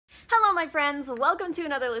Hello my friends, welcome to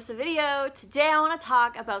another Lissa video. Today I want to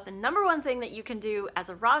talk about the #1 thing that you can do as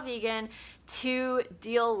a raw vegan to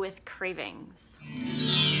deal with cravings.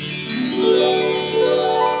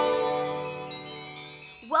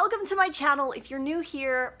 Welcome to my channel. If you're new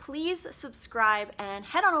here, please subscribe and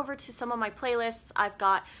head on over to some of my playlists. I've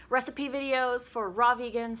got recipe videos for raw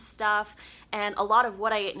vegan stuff and a lot of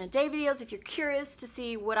what I ate in a day videos if you're curious to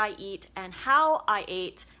see what I eat and how I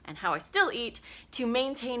ate and how I still eat to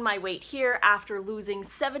maintain my weight here after losing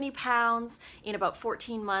 70 pounds in about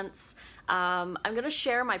 14 months. I'm going to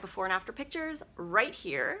share my before and after pictures right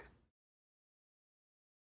here.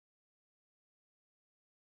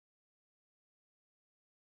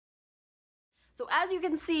 So as you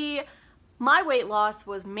can see, my weight loss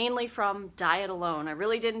was mainly from diet alone. I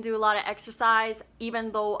really didn't do a lot of exercise,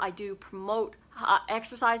 even though I do promote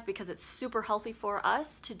exercise because it's super healthy for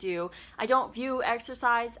us to do. I don't view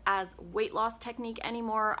exercise as weight loss technique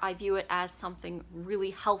anymore. I view it as something really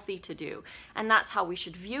healthy to do. And that's how we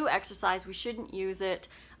should view exercise. We shouldn't use it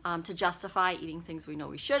to justify eating things we know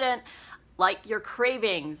we shouldn't. Like your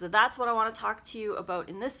cravings. That's what I want to talk to you about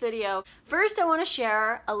in this video. First, I want to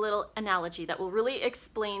share a little analogy that will really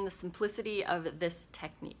explain the simplicity of this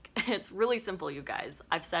technique. It's really simple, you guys.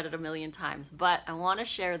 I've said it a million times, but I want to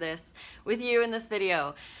share this with you in this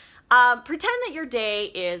video. Pretend that your day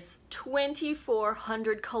is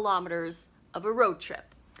 2,400 kilometers of a road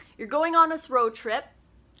trip. You're going on this road trip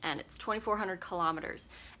and it's 2,400 kilometers.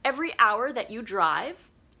 Every hour that you drive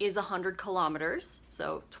is 100 kilometers,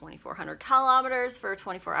 so 2,400 kilometers for a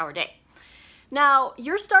 24-hour day. Now,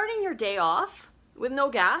 you're starting your day off with no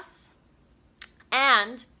gas,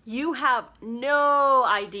 and you have no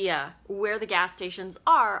idea where the gas stations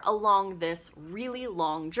are along this really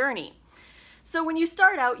long journey. So when you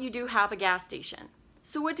start out, you do have a gas station.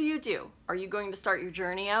 So what do? Are you going to start your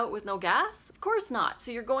journey out with no gas? Of course not. So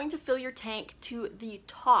you're going to fill your tank to the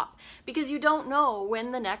top because you don't know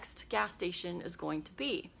when the next gas station is going to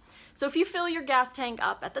be. So if you fill your gas tank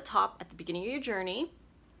up at the top at the beginning of your journey,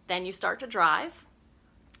 then you start to drive.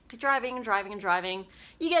 You're driving and driving and driving.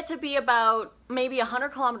 You get to be about maybe 100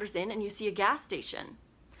 kilometers in and you see a gas station.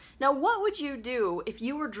 Now, what would you do if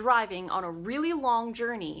you were driving on a really long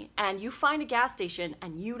journey and you find a gas station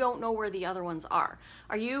and you don't know where the other ones are?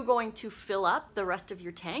 Are you going to fill up the rest of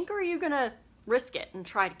your tank or are you going to risk it and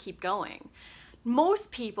try to keep going?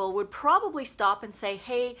 Most people would probably stop and say,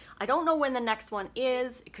 hey, I don't know when the next one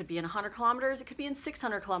is. It could be in 100 kilometers. It could be in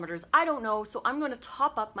 600 kilometers. I don't know. So I'm going to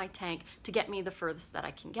top up my tank to get me the furthest that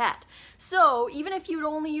I can get. So even if you'd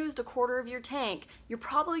only used a quarter of your tank,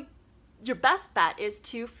 your best bet is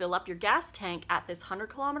to fill up your gas tank at this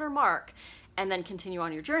 100-kilometer mark and then continue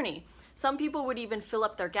on your journey. Some people would even fill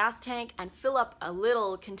up their gas tank and fill up a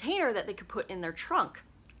little container that they could put in their trunk,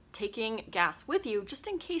 taking gas with you just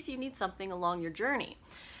in case you need something along your journey.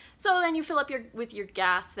 So then you fill up with your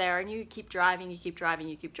gas there and you keep driving, you keep driving,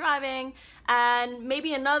 you keep driving, and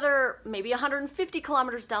maybe 150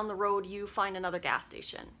 kilometers down the road you find another gas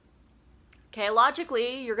station. Okay,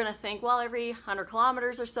 logically, you're gonna think, well, every 100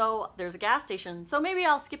 kilometers or so, there's a gas station, so maybe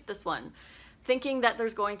I'll skip this one, thinking that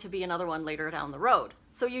there's going to be another one later down the road.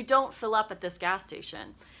 So you don't fill up at this gas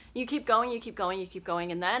station. You keep going, you keep going, you keep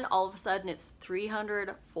going, and then all of a sudden it's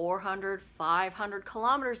 300, 400, 500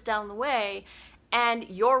 kilometers down the way, and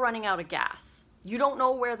you're running out of gas. You don't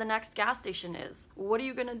know where the next gas station is. What are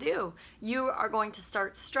you gonna do? You are going to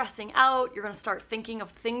start stressing out. You're gonna start thinking of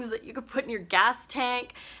things that you could put in your gas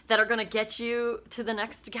tank that are gonna get you to the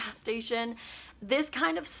next gas station. This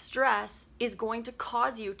kind of stress is going to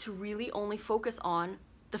cause you to really only focus on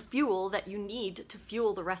the fuel that you need to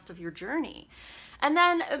fuel the rest of your journey. And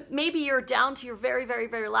then maybe you're down to your very, very,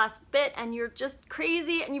 very last bit and you're just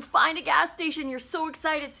crazy and you find a gas station, you're so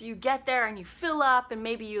excited, so you get there and you fill up and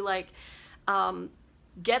maybe you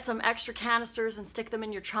get some extra canisters and stick them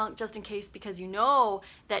in your trunk just in case, because you know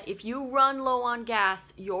that if you run low on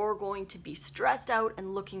gas, you're going to be stressed out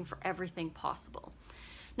and looking for everything possible.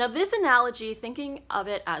 Now this analogy, thinking of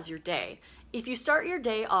it as your day, if you start your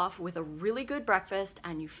day off with a really good breakfast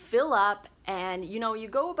and you fill up and you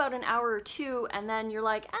go about an hour or two and then you're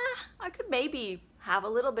like, I could maybe have a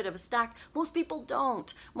little bit of a snack. Most people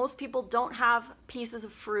don't. Most people don't have pieces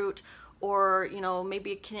of fruit or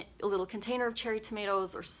maybe a little container of cherry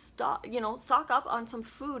tomatoes, or stock up on some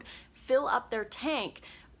food, fill up their tank.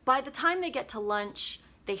 By the time they get to lunch,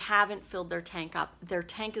 they haven't filled their tank up. Their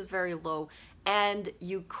tank is very low and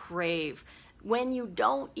you crave. When you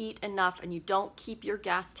don't eat enough and you don't keep your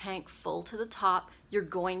gas tank full to the top, you're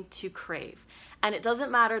going to crave. And it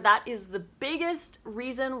doesn't matter. That is the biggest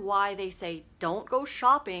reason why they say don't go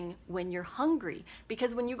shopping when you're hungry.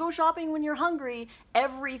 Because when you go shopping when you're hungry,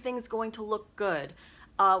 everything's going to look good.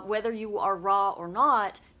 Whether you are raw or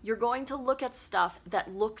not, you're going to look at stuff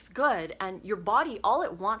that looks good, and your body, all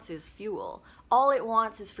it wants is fuel. All it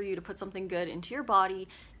wants is for you to put something good into your body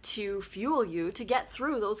to fuel you to get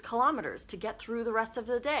through those kilometers, to get through the rest of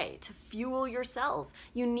the day, to fuel your cells.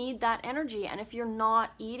 You need that energy, and if you're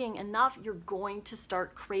not eating enough, you're going to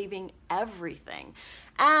start craving everything.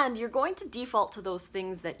 And you're going to default to those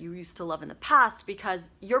things that you used to love in the past because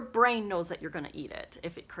your brain knows that you're going to eat it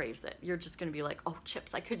if it craves it. You're just going to be like, oh,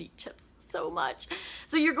 chips, I could eat chips so much.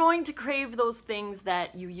 So you're going to crave those things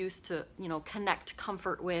that you used to, connect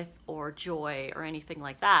comfort with or joy or anything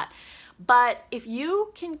like that. But if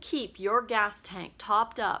you can keep your gas tank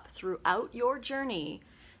topped up throughout your journey,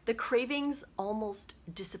 the cravings almost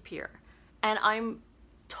disappear. And I'm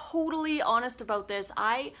totally honest about this.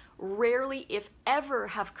 I rarely, if ever,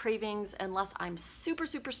 have cravings unless I'm super,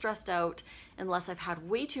 super stressed out, unless I've had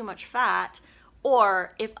way too much fat,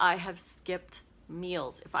 or if I have skipped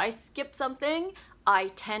meals. If I skip something, I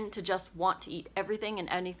tend to just want to eat everything and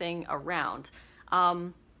anything around.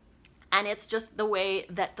 And it's just the way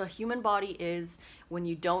that the human body is. When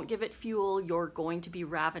you don't give it fuel, you're going to be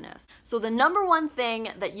ravenous. So the number one thing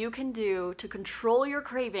that you can do to control your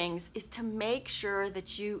cravings is to make sure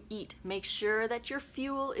that you eat. Make sure that your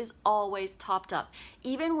fuel is always topped up.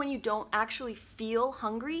 Even when you don't actually feel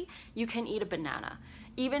hungry, you can eat a banana.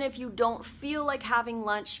 Even if you don't feel like having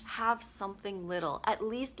lunch, have something little. At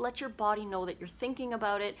least let your body know that you're thinking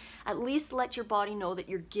about it. At least let your body know that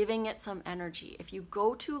you're giving it some energy. If you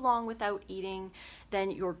go too long without eating,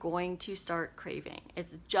 then you're going to start craving.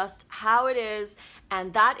 It's just how it is,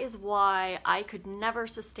 and that is why I could never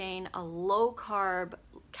sustain a low-carb,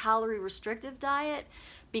 calorie-restrictive diet,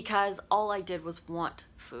 because all I did was want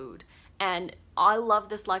food. And I love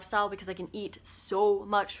this lifestyle because I can eat so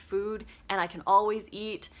much food and I can always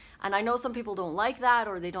eat. And I know some people don't like that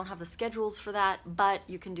or they don't have the schedules for that, but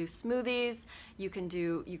you can do smoothies, you can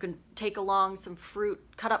take along some fruit,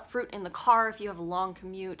 cut up fruit in the car if you have a long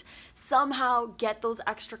commute. Somehow get those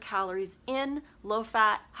extra calories in, low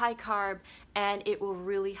fat, high carb, and it will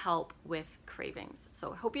really help with cravings.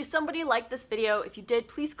 So I hope somebody liked this video. If you did,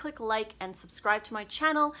 please click like and subscribe to my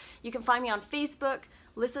channel. You can find me on Facebook,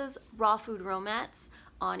 Lissa's Raw Food Romance.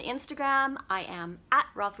 On Instagram, I am at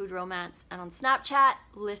Raw Food Romance, and on Snapchat,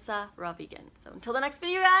 Lissa Raw Vegan. So until the next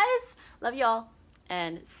video, guys, love y'all,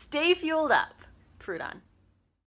 and stay fueled up. Fruit on.